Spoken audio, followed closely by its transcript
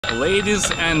Ladies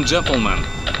and gentlemen,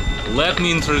 let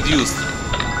me introduce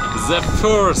the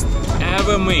first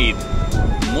ever made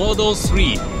Model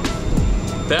 3,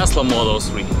 Tesla Model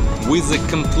 3, with a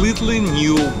completely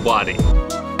new body.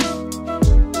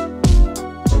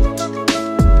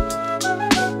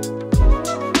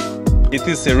 It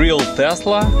is a real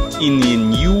Tesla in a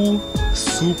new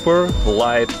super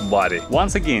light body.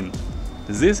 Once again,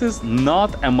 this is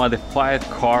not a modified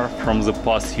car from the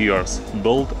past years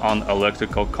built on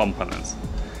electrical components.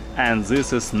 And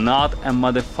this is not a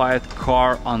modified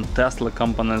car on Tesla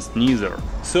components neither.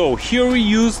 So here we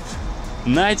used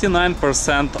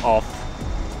 99% of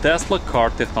Tesla car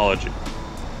technology.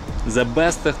 The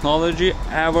best technology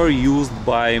ever used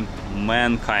by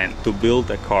mankind to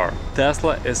build a car.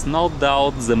 Tesla is no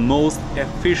doubt the most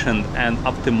efficient and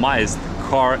optimized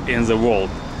car in the world.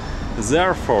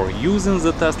 Therefore, using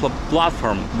the Tesla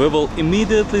platform, we will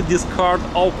immediately discard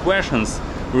all questions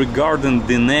regarding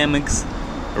dynamics,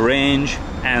 range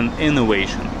and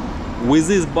innovation. With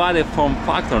this body form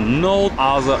factor, no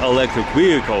other electric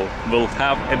vehicle will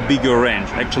have a bigger range.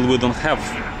 Actually, we don't have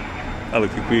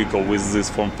electric vehicle with this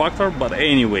form factor, but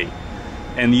anyway.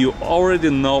 And you already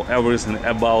know everything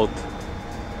about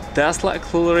Tesla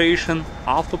acceleration,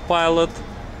 autopilot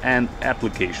and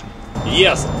application.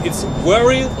 Yes, it's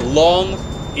very long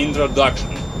introduction,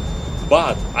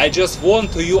 but I just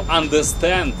want you to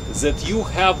understand that you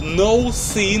have no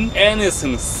seen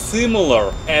anything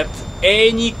similar at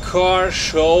any car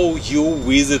show you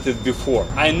visited before.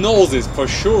 I know this for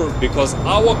sure because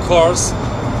our cars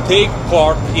take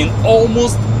part in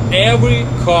almost every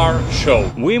car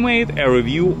show. We made a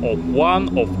review of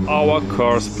one of our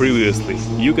cars previously.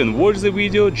 You can watch the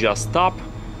video, just tap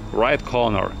right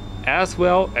corner, as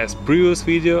well as previous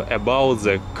video about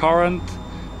the current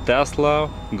Tesla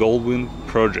GULLWING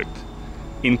project,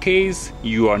 in case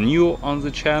you are new on the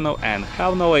channel and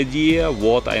have no idea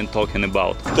what I'm talking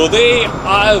about. Today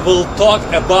I will talk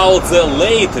about the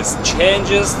latest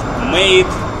changes made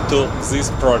to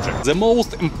this project. The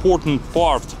most important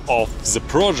part of the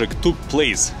project took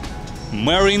place,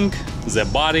 marrying the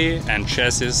body and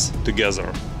chassis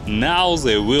together. Now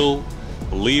they will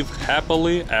live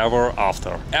happily ever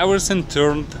after. Everything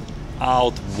turned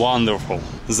out wonderful.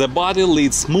 The body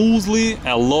leads smoothly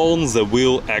along the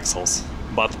wheel axles.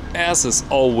 But as is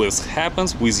always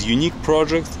happens with unique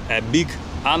projects, a big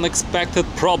unexpected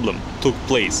problem took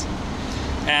place.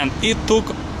 And it took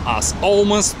us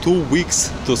almost 2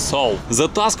 weeks to solve. The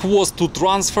task was to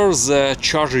transfer the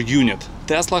charger unit.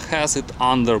 Tesla has it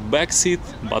under back seat,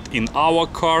 but in our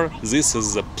car this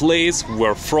is the place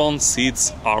where front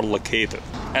seats are located.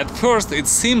 At first it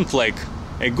seemed like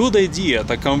a good idea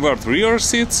to convert rear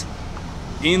seats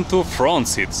into front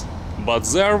seats, but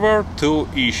there were two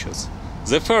issues.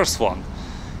 The first one,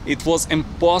 it was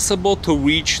impossible to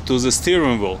reach to the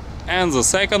steering wheel, and the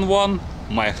second one,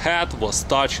 my head was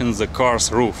touching the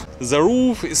car's roof. The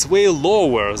roof is way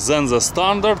lower than the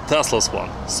standard Tesla's one,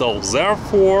 so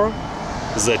therefore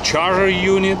the charger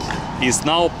unit is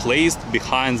now placed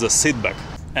behind the seatback.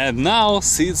 And now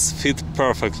seats fit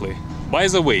perfectly. By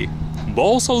the way,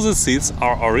 both of the seats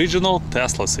are original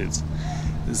Tesla seats.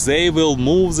 They will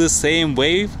move the same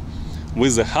way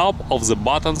with the help of the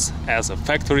buttons as the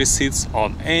factory seats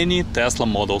on any Tesla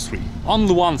Model 3.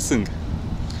 Only one thing,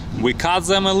 we cut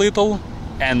them a little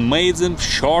and made them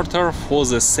shorter for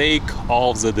the sake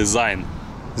of the design.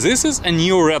 This is a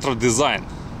new retro design,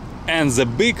 and the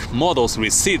big Model 3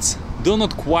 seats do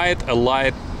not quite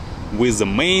align with the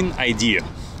main idea.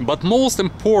 But most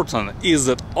important is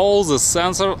that all the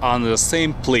sensors are in the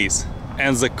same place,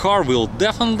 and the car will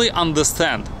definitely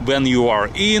understand when you are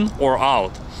in or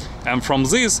out, and from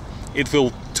this it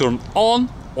will turn on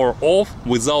or off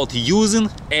without using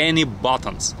any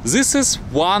buttons. This is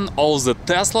one of the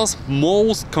Tesla's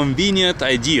most convenient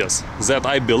ideas that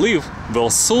I believe will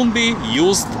soon be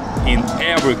used in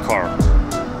every car.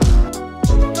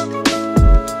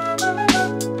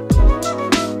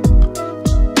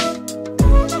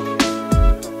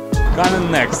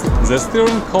 Coming next, the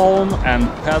steering column and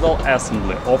pedal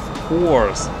assembly. Of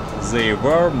course, they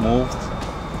were moved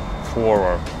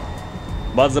forward.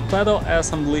 But the pedal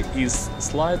assembly is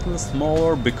slightly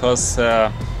smaller because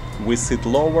we sit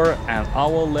lower and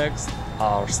our legs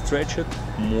are stretched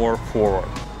more forward.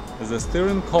 The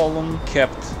steering column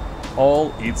kept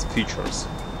all its features.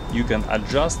 You can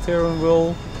adjust steering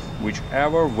wheel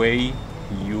whichever way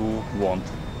you want.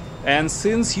 And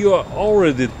since you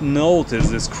already noticed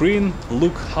the screen,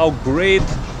 look how great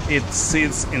it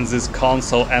sits in this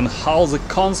console and how the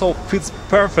console fits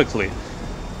perfectly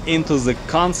into the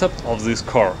concept of this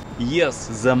car.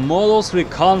 Yes, the Model 3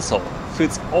 console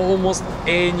fits almost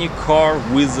any car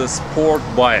with a sport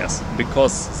bias,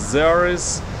 because there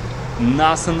is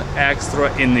nothing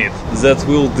extra in it that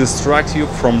will distract you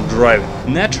from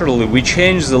driving. Naturally, we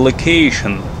change the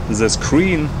location, the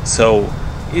screen, so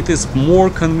it is more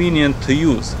convenient to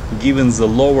use given the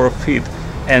lower feet,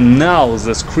 and now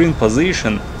the screen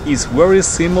position is very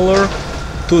similar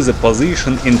to the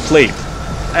position in plate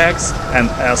X and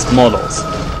S models.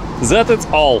 That is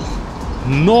all.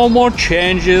 No more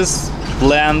changes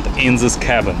planned in this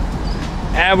cabin.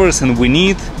 Everything we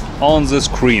need on the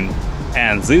screen,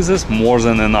 and this is more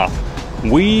than enough.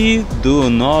 We do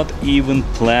not even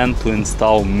plan to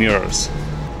install mirrors.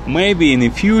 Maybe in the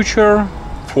future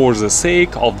for the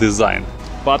sake of design.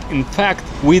 But in fact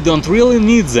we don't really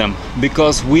need them,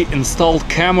 because we installed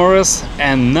cameras,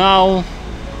 and now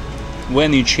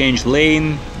when you change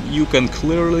lane you can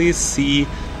clearly see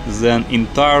the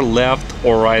entire left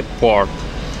or right part.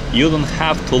 You don't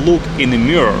have to look in the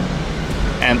mirror,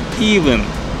 and even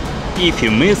if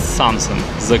you miss something,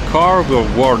 the car will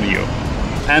warn you.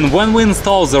 And when we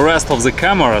install the rest of the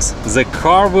cameras, the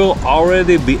car will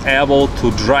already be able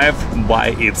to drive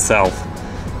by itself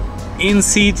in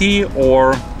city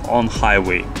or on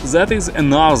highway. That is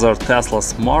another Tesla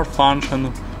smart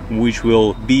function which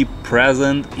will be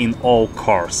present in all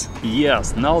cars.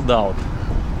 Yes, no doubt,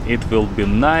 it will be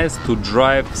nice to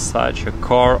drive such a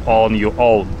car on your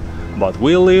own, but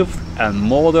we live in a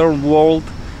modern world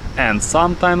and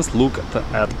sometimes look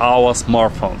at our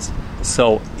smartphones.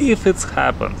 So if it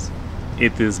happens,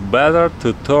 it is better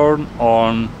to turn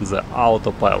on the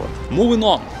autopilot. Moving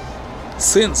on.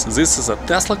 Since this is a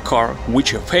Tesla car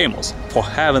which is famous for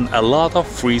having a lot of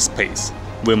free space,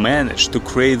 we managed to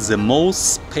create the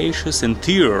most spacious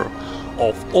interior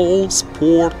of all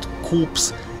sport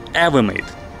coupes ever made.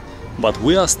 But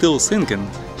we are still thinking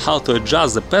how to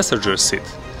adjust the passenger seat,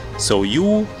 so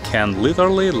you can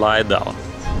literally lie down.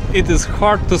 It is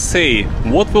hard to say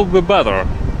what will be better,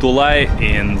 to lie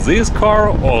in this car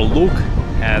or look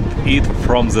at it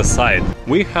from the side.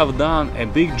 We have done a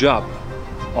big job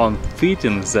on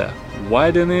fitting the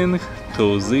widening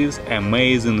to these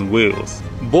amazing wheels.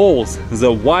 Both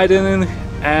the widening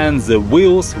and the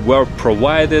wheels were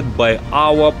provided by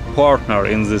our partner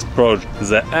in this project,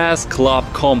 the S-Klub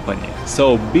company.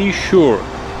 So be sure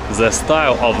the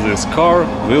style of this car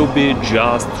will be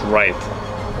just right.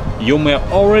 You may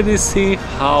already see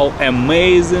how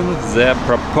amazing the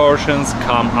proportions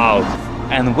come out.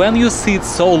 And when you sit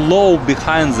so low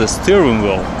behind the steering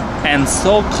wheel and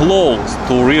so close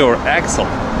to rear axle,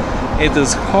 it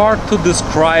is hard to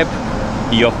describe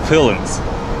your feelings.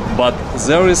 But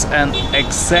there is an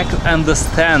exact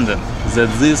understanding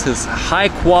that this is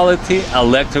high-quality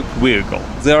electric vehicle.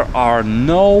 There are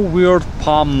no weird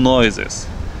pump noises,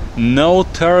 no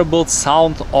terrible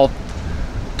sound of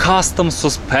custom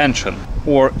suspension,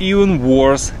 or even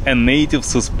worse, a native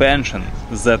suspension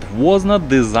that was not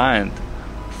designed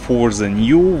for the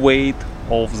new weight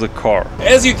of the car.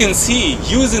 As you can see,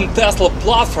 using Tesla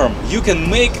platform you can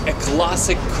make a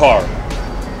classic car.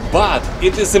 But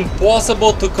it is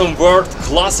impossible to convert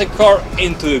classic car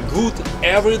into a good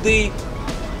everyday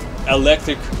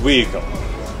electric vehicle.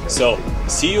 So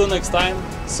see you next time,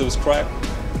 subscribe,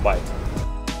 bye.